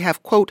stated that they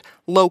have, quote,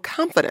 low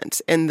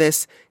confidence in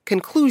this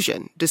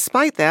conclusion.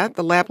 Despite that,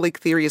 the lab leak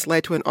theory has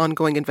led to an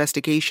ongoing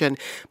investigation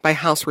by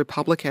House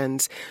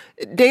Republicans.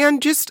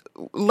 Dan, just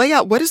lay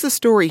out, what is the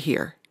story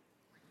here?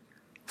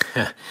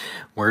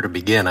 Where to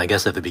begin? I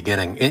guess at the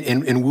beginning.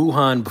 In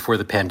Wuhan, before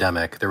the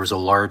pandemic, there was a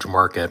large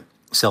market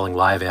selling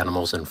live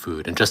animals and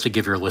food. And just to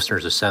give your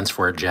listeners a sense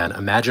for it, Jen,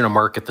 imagine a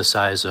market the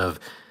size of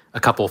a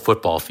couple of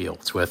football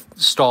fields with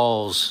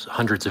stalls,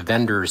 hundreds of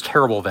vendors,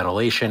 terrible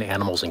ventilation,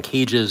 animals in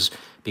cages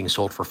being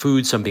sold for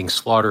food, some being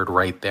slaughtered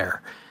right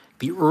there.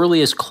 The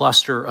earliest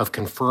cluster of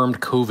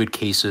confirmed COVID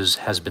cases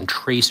has been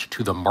traced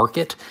to the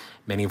market.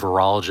 Many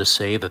virologists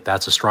say that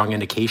that's a strong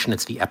indication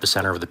it's the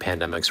epicenter of the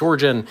pandemic's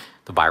origin.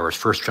 The virus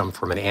first jumped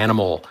from an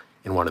animal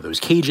in one of those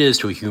cages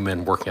to a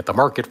human working at the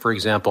market, for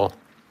example.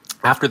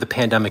 After the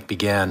pandemic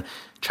began,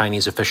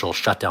 Chinese officials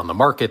shut down the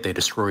market. They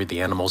destroyed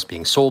the animals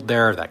being sold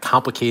there. That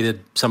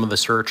complicated some of the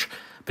search.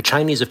 But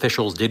Chinese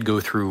officials did go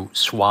through,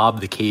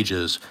 swab the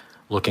cages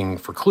looking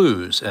for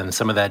clues. And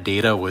some of that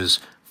data was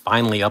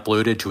finally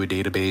uploaded to a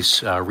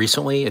database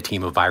recently. A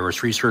team of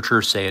virus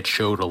researchers say it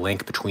showed a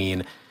link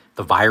between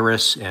the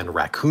virus and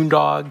raccoon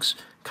dogs,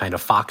 kind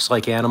of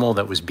fox-like animal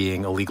that was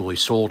being illegally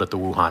sold at the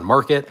Wuhan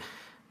market.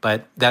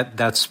 But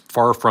that's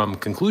far from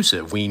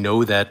conclusive. We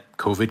know that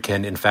COVID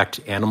can infect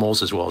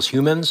animals as well as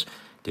humans.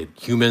 Did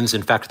humans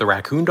infect the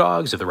raccoon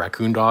dogs? Did the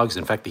raccoon dogs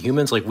infect the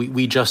humans?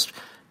 We just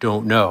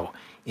don't know.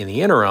 In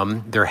the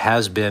interim, there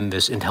has been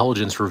this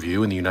intelligence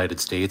review in the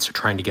United States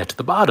trying to get to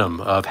the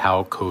bottom of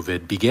how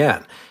COVID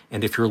began.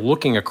 And if you're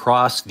looking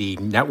across the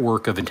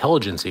network of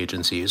intelligence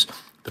agencies,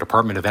 the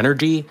Department of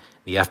Energy,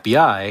 the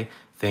FBI,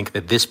 think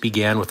that this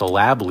began with a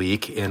lab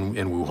leak in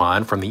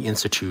Wuhan from the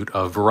Institute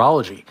of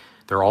Virology.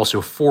 There are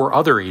also 4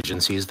 other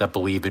agencies that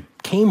believe it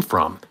came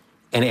from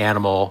an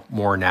animal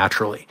more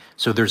naturally.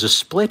 So there's a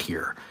split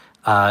here.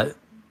 A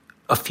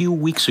few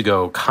weeks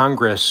ago,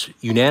 Congress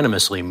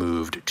unanimously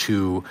moved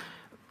to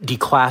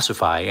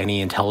declassify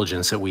any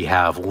intelligence that we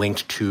have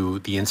linked to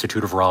the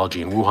Institute of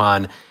Virology in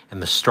Wuhan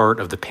and the start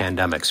of the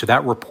pandemic. So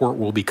that report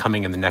will be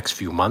coming in the next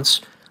few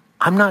months.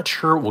 I'm not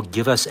sure it will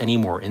give us any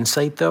more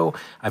insight, though.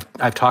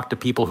 I've talked to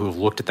people who have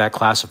looked at that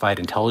classified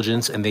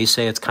intelligence, and they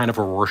say it's kind of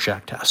a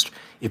Rorschach test.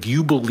 If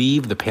you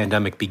believe the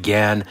pandemic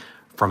began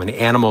from an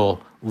animal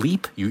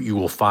leap, you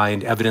will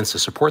find evidence to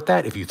support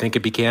that. If you think it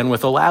began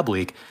with a lab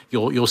leak,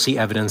 you'll see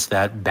evidence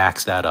that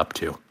backs that up,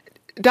 too.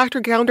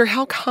 Dr. Gounder,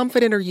 how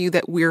confident are you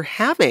that we're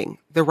having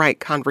the right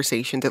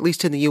conversations, at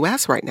least in the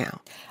U.S. right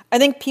now? I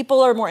think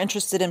people are more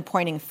interested in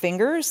pointing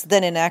fingers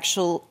than in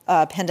actual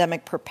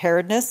pandemic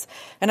preparedness.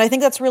 And I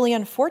think that's really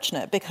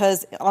unfortunate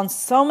because on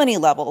so many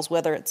levels,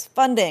 whether it's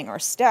funding or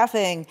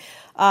staffing,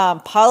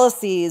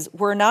 policies,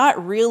 we're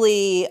not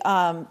really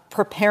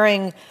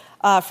preparing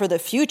for the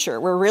future.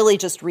 We're really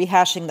just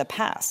rehashing the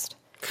past.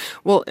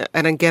 Well,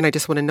 and again, I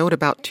just want to note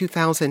about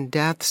 2,000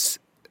 deaths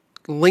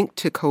linked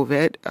to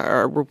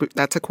COVID.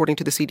 That's according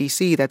to the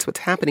CDC. That's what's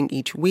happening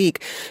each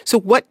week. So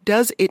what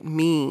does it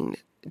mean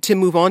to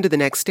move on to the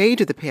next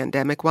stage of the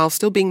pandemic while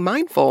still being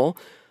mindful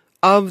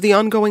of the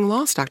ongoing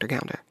loss, Dr.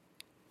 Gounder?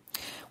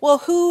 Well,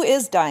 who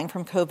is dying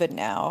from COVID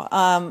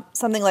now?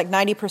 Something like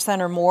 90%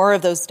 or more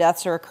of those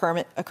deaths are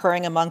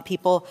occurring among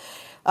people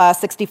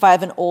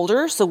 65 and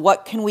older. So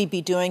what can we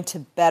be doing to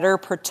better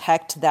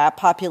protect that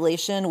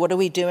population? What are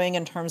we doing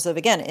in terms of,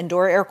 again,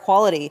 indoor air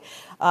quality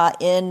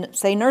in,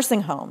 say,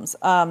 nursing homes?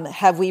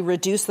 Have we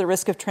reduced the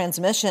risk of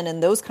transmission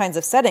in those kinds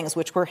of settings,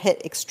 which were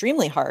hit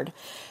extremely hard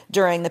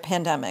during the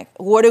pandemic?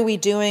 What are we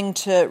doing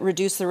to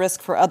reduce the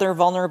risk for other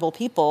vulnerable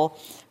people?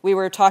 We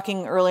were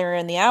talking earlier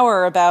in the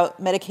hour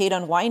about Medicaid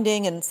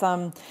unwinding and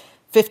some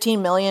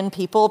 15 million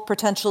people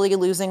potentially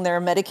losing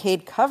their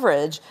Medicaid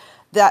coverage.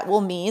 That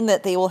will mean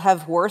that they will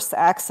have worse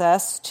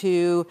access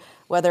to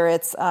whether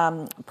it's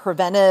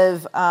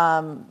preventive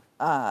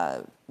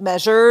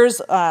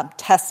measures,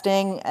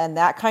 testing, and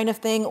that kind of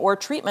thing, or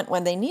treatment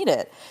when they need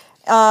it.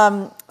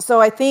 So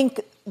I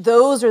think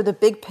those are the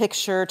big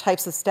picture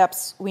types of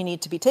steps we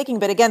need to be taking.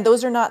 But again,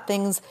 those are not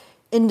things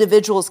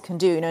individuals can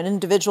do. An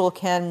individual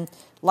can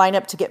line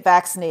up to get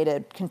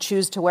vaccinated, can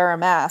choose to wear a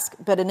mask,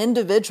 but an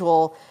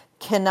individual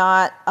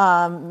cannot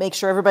make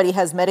sure everybody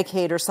has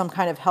Medicaid or some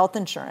kind of health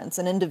insurance.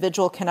 An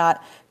individual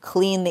cannot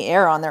clean the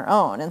air on their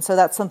own. And so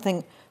that's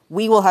something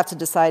we will have to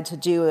decide to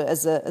do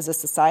as a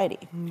society.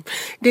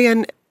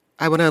 Dan,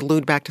 I want to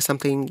allude back to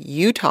something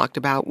you talked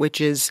about, which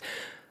is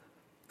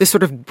this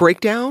sort of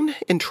breakdown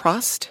in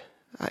trust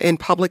in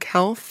public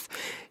health.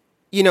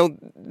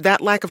 That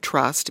lack of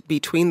trust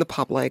between the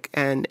public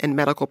and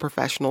medical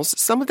professionals,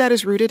 some of that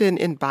is rooted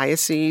in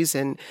biases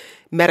and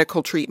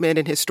medical treatment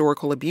and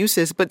historical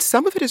abuses, but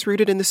some of it is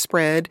rooted in the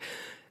spread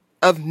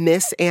of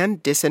mis-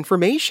 and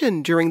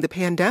disinformation during the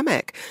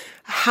pandemic.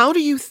 How do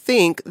you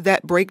think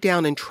that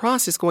breakdown in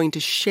trust is going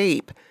to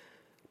shape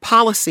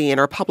policy and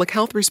our public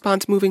health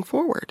response moving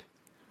forward?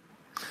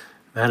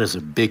 That is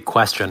a big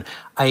question.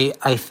 I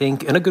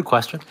think, and a good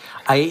question,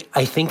 I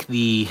think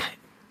the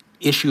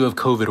issue of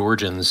COVID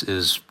origins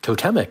is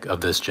totemic of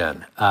this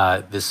gen.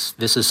 This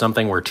is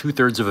something where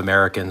 2/3 of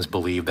Americans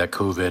believe that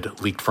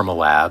COVID leaked from a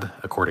lab,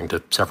 according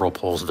to several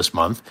polls this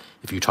month.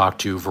 If you talk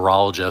to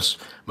virologists,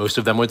 most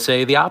of them would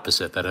say the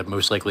opposite, that it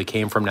most likely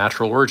came from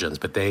natural origins,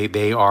 but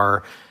they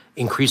are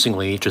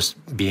increasingly just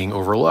being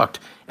overlooked.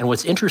 And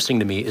what's interesting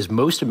to me is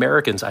most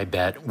Americans, I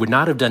bet, would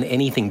not have done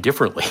anything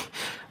differently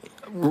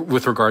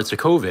with regards to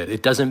COVID.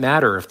 It doesn't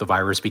matter if the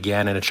virus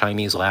began in a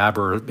Chinese lab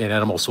or an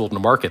animal sold in a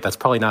market. That's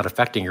probably not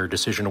affecting your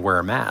decision to wear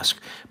a mask.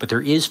 But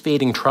there is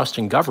fading trust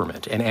in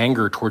government and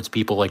anger towards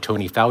people like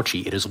Tony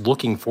Fauci. It is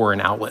looking for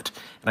an outlet.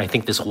 And I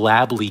think this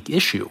lab leak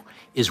issue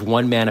is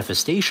one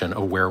manifestation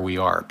of where we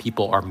are.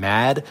 People are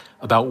mad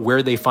about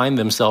where they find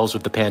themselves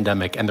with the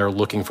pandemic, and they're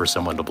looking for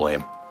someone to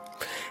blame.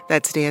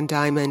 That's Dan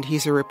Diamond.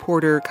 He's a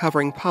reporter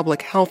covering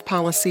public health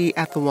policy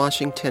at The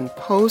Washington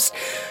Post.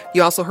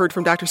 You also heard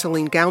from Dr.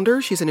 Celine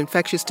Gounder. She's an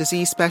infectious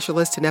disease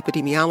specialist in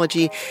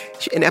epidemiology,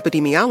 an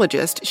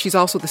epidemiologist. She's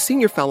also the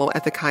senior fellow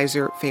at the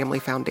Kaiser Family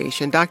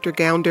Foundation. Dr.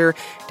 Gounder,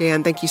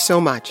 Dan, thank you so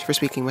much for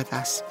speaking with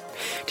us.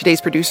 Today's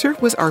producer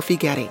was Arfi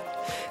Getty.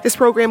 This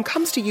program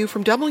comes to you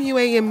from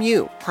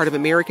WAMU, part of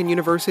American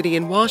University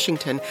in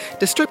Washington,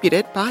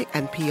 distributed by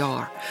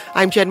NPR.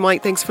 I'm Jen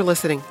White. Thanks for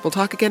listening. We'll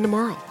talk again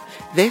tomorrow.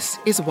 This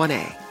is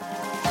 1A.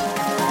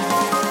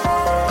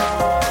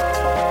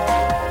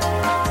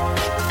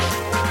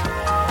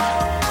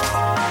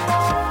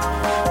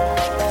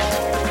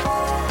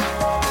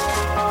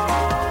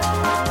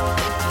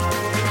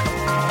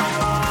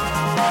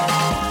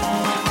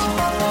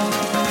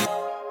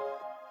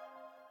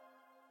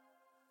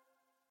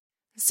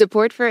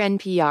 Support for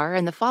NPR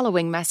and the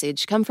following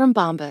message come from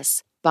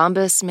Bombas.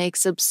 Bombas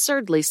makes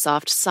absurdly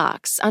soft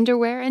socks,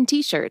 underwear, and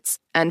T-shirts.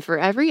 And for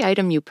every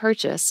item you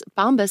purchase,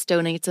 Bombas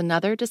donates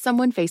another to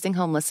someone facing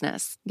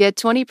homelessness. Get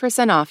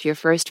 20% off your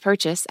first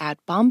purchase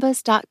at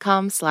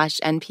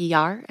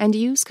bombas.com/NPR and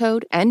use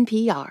code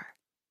NPR.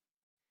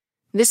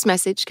 This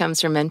message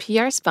comes from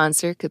NPR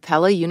sponsor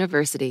Capella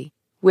University.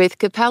 With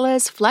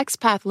Capella's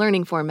FlexPath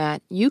learning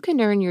format, you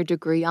can earn your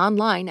degree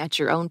online at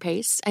your own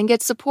pace and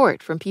get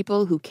support from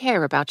people who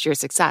care about your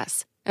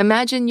success.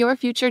 Imagine your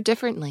future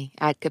differently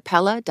at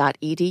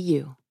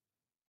capella.edu.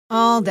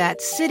 All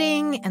that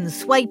sitting and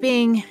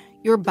swiping,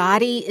 your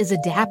body is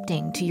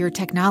adapting to your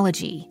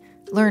technology.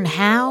 Learn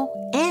how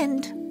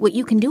and what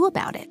you can do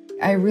about it.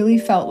 I really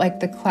felt like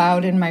the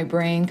cloud in my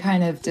brain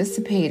kind of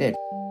dissipated.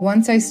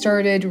 Once I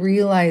started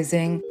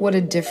realizing what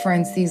a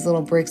difference these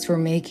little breaks were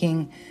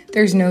making,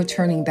 there's no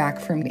turning back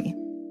for me.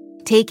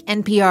 Take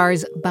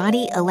NPR's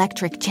Body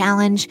Electric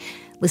Challenge.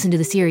 Listen to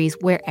the series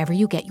wherever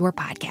you get your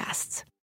podcasts.